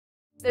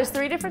There's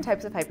 3 different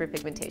types of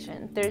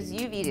hyperpigmentation. There's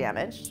UV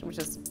damage, which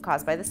is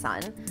caused by the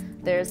sun.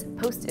 There's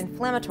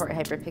post-inflammatory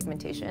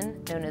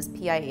hyperpigmentation, known as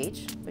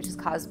PIH, which is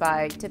caused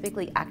by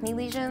typically acne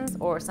lesions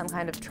or some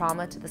kind of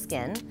trauma to the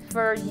skin.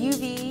 For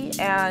UV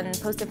and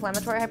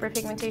post-inflammatory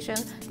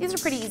hyperpigmentation, these are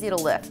pretty easy to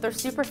lift. They're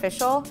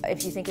superficial.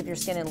 If you think of your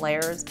skin in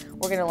layers,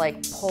 we're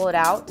gonna pull it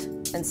out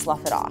and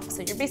slough it off.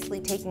 So you're basically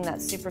taking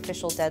that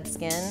superficial dead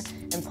skin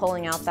and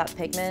pulling out that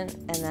pigment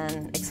and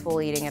then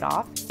exfoliating it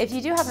off. If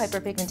you do have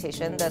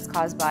hyperpigmentation that's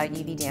caused by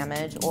UV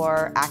damage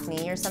or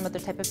acne or some other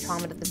type of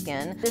trauma to the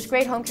skin, there's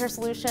great home care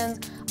solutions.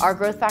 Our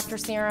growth factor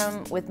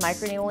serum with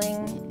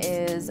microneedling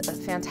is a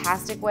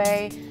fantastic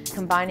way.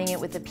 Combining it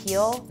with a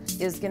peel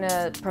is going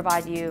to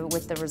provide you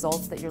with the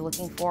results that you're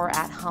looking for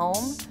at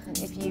home.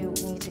 If you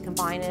need to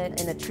combine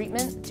it in a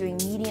treatment, doing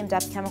medium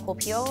depth chemical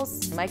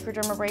peels,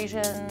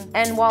 microdermabrasion,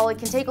 and while it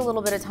can take a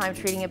little bit of time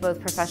treating it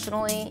both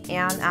professionally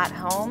and at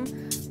home,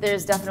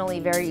 there's definitely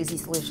very easy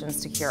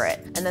solutions to cure it.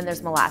 And then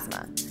there's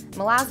melasma.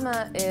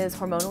 Melasma is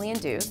hormonally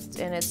induced,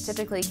 and it's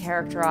typically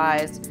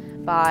characterized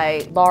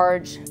by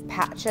large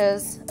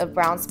patches of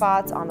brown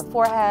spots on the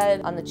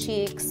forehead, on the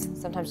cheeks.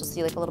 Sometimes you'll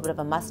see like a little bit of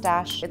a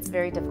mustache. It's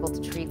very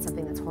difficult to treat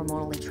something that's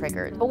hormonally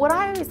triggered. But what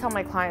I always tell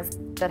my clients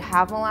that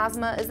have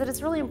melasma is that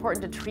it's really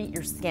important to treat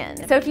your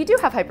skin. So if you do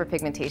have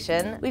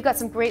hyperpigmentation, we've got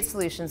some great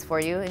solutions for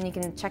you, and you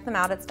can check them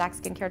out at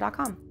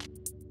stackskincare.com.